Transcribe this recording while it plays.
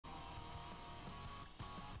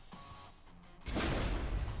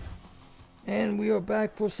And we are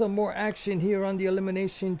back for some more action here on the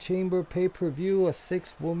Elimination Chamber pay-per-view, a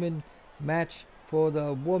 6-woman match for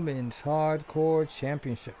the Women's Hardcore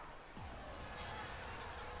Championship.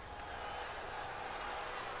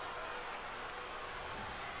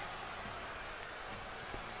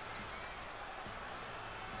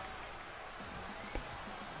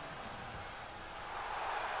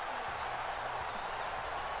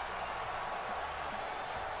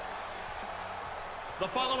 The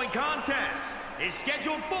following contest is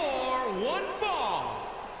scheduled for one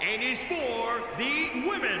fall and is for the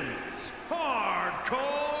Women's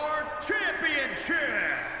Hardcore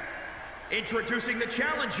Championship. Introducing the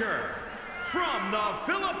challenger from the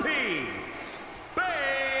Philippines,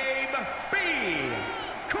 Babyko.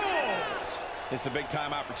 It's a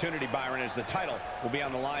big-time opportunity, Byron, as the title will be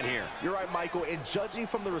on the line here. You're right, Michael, and judging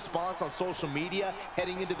from the response on social media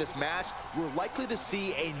heading into this match, we're likely to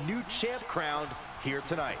see a new champ crowned here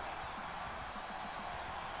tonight.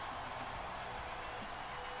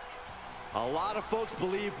 A lot of folks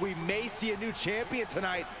believe we may see a new champion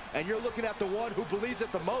tonight, and you're looking at the one who believes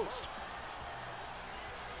it the most.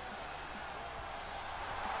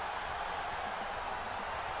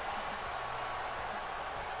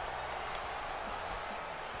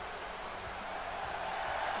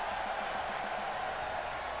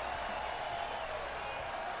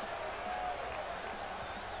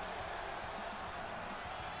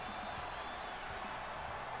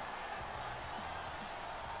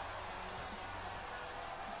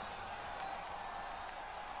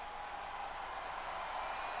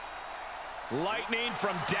 Lightning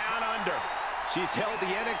from down under. She's held the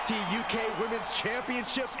NXT UK Women's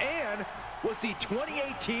Championship and was the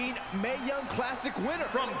 2018 Mae Young Classic winner.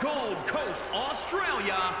 From Gold Coast,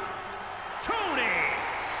 Australia, Toni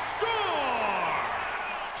Storm.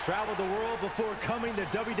 Traveled the world before coming to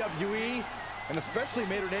WWE and especially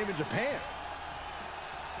made her name in Japan.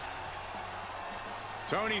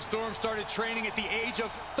 Toni Storm started training at the age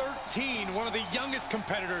of 13, one of the youngest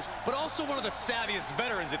competitors, but also one of the savviest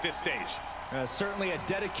veterans at this stage. Certainly a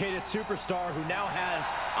dedicated superstar who now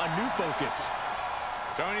has a new focus.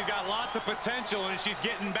 Toni's got lots of potential, and she's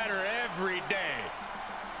getting better every day.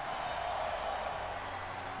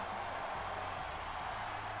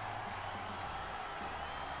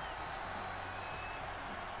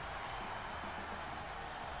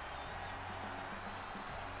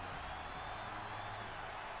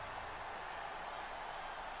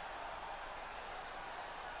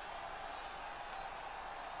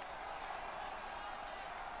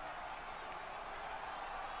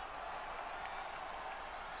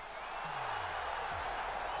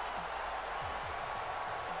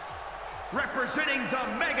 Representing the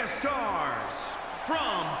megastars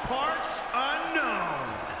from parts unknown,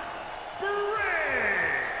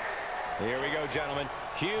 Briggs. Here we go, gentlemen.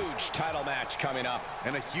 Huge title match coming up.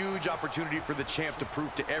 And a huge opportunity for the champ to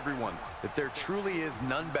prove to everyone that there truly is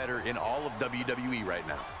none better in all of WWE right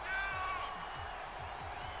now.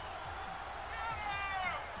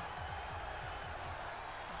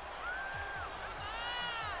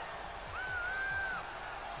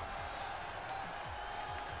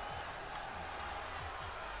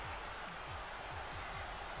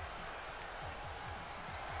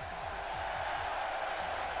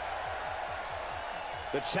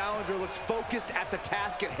 The challenger looks focused at the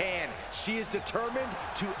task at hand. She is determined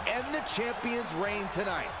to end the champion's reign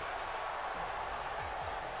tonight.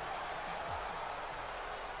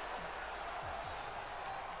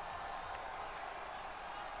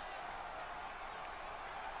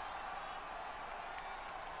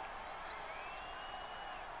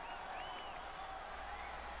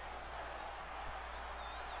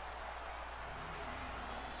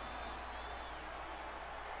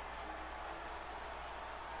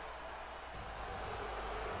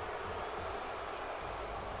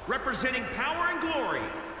 Representing Power and Glory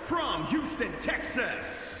from Houston,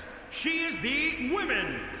 Texas, she is the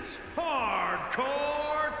Women's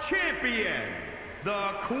Hardcore Champion, the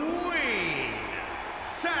Queen,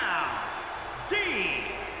 Sadika.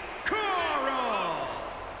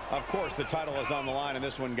 Of course, the title is on the line in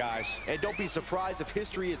this one, guys. And don't be surprised if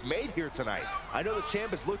history is made here tonight. I know the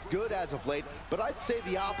champ has looked good as of late, but I'd say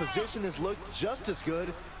the opposition has looked just as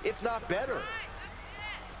good, if not better.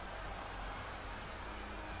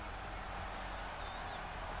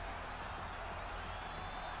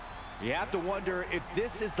 You have to wonder if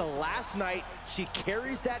this is the last night she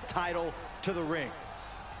carries that title to the ring.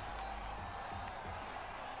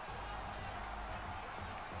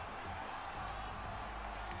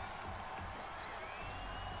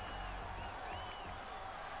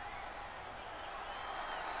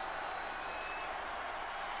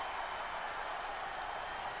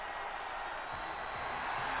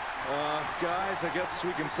 Guys, I guess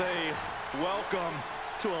we can say welcome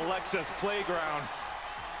to Alexa's playground.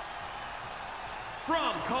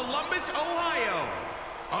 From Columbus, Ohio,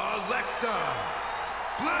 Alexa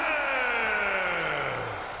Bliss!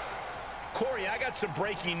 Corey, I got some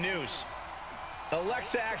breaking news.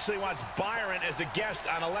 Alexa actually wants Byron as a guest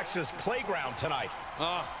on Alexa's playground tonight.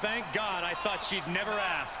 Oh, thank God. I thought she'd never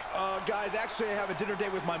ask. Guys, actually I have a dinner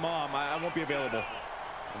date with my mom. I won't be available.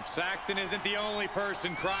 And Saxton isn't the only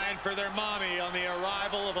person crying for their mommy on the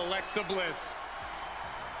arrival of Alexa Bliss.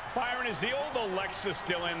 Byron, is the old Alexa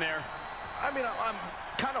still in there? I mean, I'm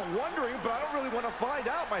kind of wondering, but I don't really want to find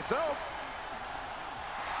out myself.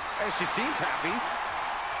 And she seems happy.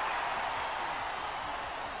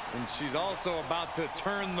 And she's also about to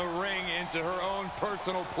turn the ring into her own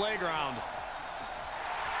personal playground.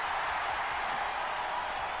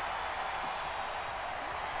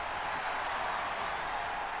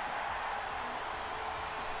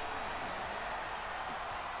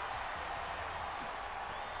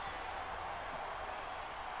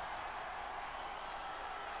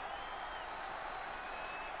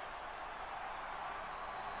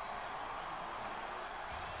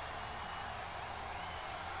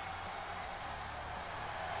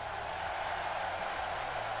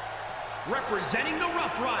 Representing the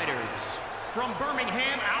Rough Riders, from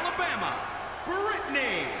Birmingham, Alabama,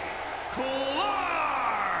 Brittany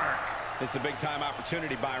Clark! It's a big-time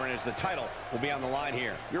opportunity, Byron, as the title will be on the line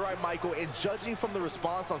here. You're right, Michael, and judging from the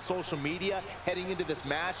response on social media heading into this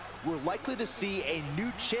match, we're likely to see a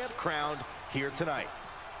new champ crowned here tonight.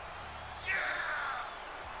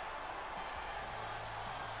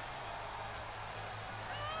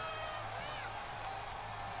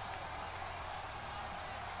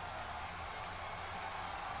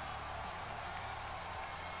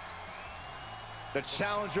 The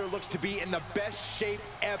challenger looks to be in the best shape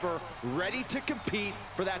ever, ready to compete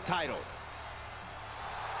for that title.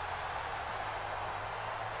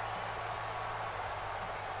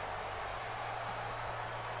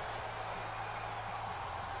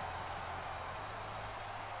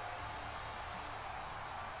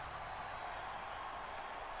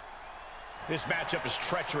 This matchup is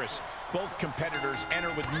treacherous. Both competitors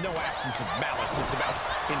enter with no absence of malice. It's about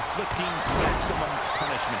inflicting maximum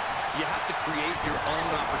punishment. You have to create your own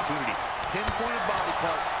opportunity. Pinpoint a body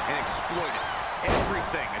part and exploit it.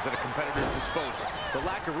 Everything is at a competitor's disposal. The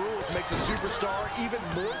lack of rules makes a superstar even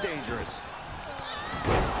more dangerous.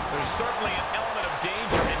 There's certainly an element of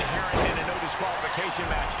danger inherent in a no disqualification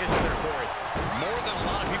match, isn't there, Corey? More than a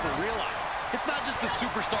lot of people realize. It's not just the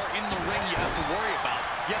superstar in the ring you have to worry about.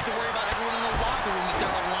 You have to worry about everyone in the locker room that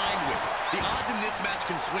they're aligned with. The odds in this match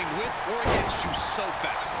can swing with or against you so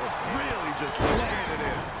fast. Really just laying it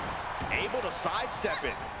in. Able to sidestep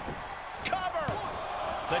it. Cover!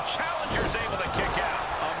 The challenger's able to kick out.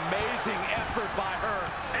 Amazing effort by her.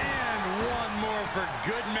 And one more for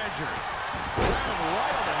good measure. Down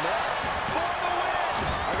right on the neck. For the win!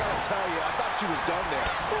 I gotta tell you, I thought she was done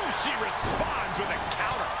there. Ooh, she responds with a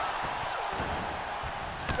counter.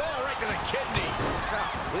 Oh, right to the kidneys.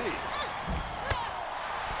 Golly.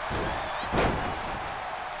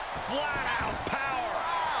 Flat out power.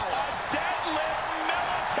 Wow. A deadlift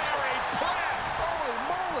military press. Holy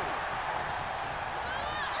moly.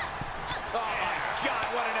 Oh, my God,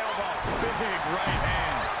 what an elbow. Big right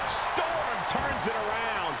hand. Storm turns it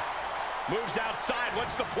around. Moves outside.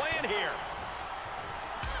 What's the plan here?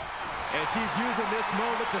 And she's using this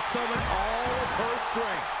moment to summon all of her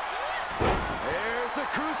strength. There's the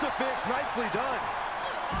crucifix. Nicely done.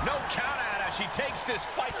 No count out as she takes this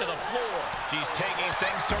fight to the floor. She's taking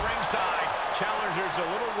things to ringside. Challenger's a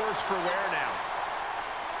little worse for wear now.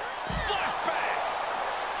 Flashback.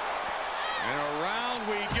 And around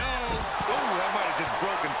we go. Oh, that might have just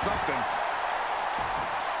broken something.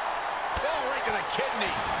 Oh, right to the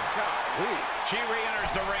kidneys. Golly. She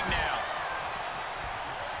re-enters the ring now.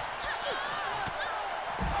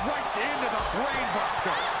 Right into the brain buster.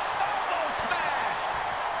 Elbow smash.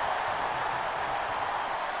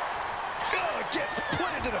 Oh, gets put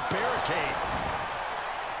into the barricade.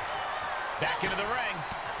 Back into the ring.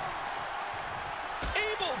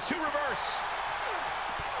 Able to reverse.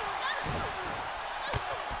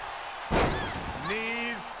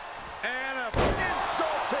 Knees and a...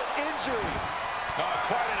 Insult to injury. Oh,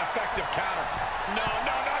 quite an effective counter. No,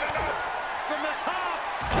 no, no, no, no. From the top.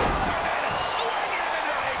 And swing it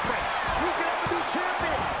into the apron. We can have a new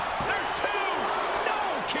champion. There's two. No,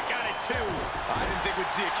 kick out at two. I didn't think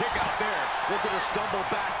we'd see a kick out there. Look at her stumble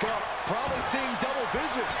back up. Probably seeing double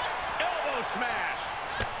vision. Elbow smash.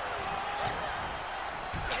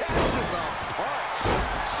 Catches a punch.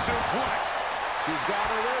 Suplex. She's got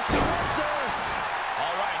her where she wants her.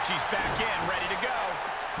 All right, she's back in, ready to go.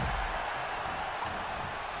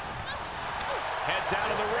 Heads out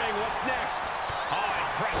of the ring. What's next? Oh,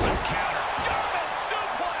 impressive counter. German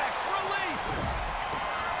suplex released.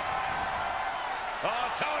 Oh,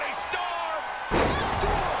 Toni Storm.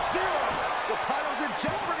 Storm Zero. The title's in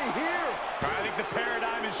jeopardy here. I think the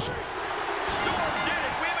paradigm is... Storm did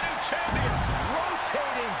it. We have a new champion.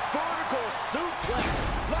 Rotating vertical suplex.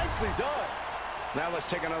 Nicely done. Now let's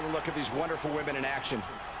take another look at these wonderful women in action.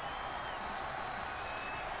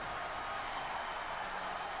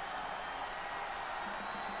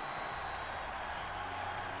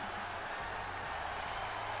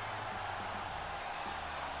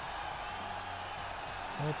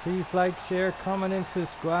 Well, please like, share, comment, and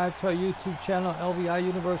subscribe to our YouTube channel, LVI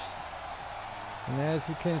Universe. And as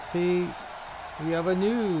you can see, we have a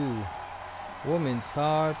new Women's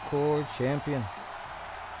Hardcore Champion.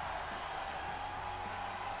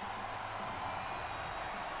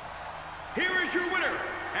 Here is your winner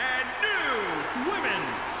and new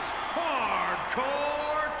Women's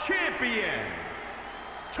Hardcore Champion,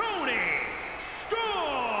 Toni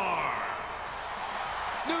Storm.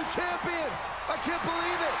 New champion. I can't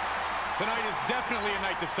believe it. Tonight is definitely a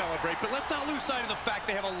night to celebrate, but let's not lose sight of the fact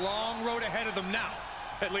they have a long road ahead of them now.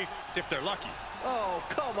 At least, if they're lucky. Oh,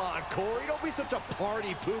 come on, Corey. Don't be such a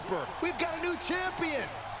party pooper. We've got a new champion.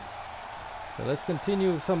 So let's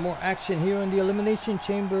continue with some more action here in the Elimination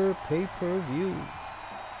Chamber pay-per-view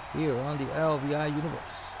here on the LVI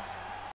Universe.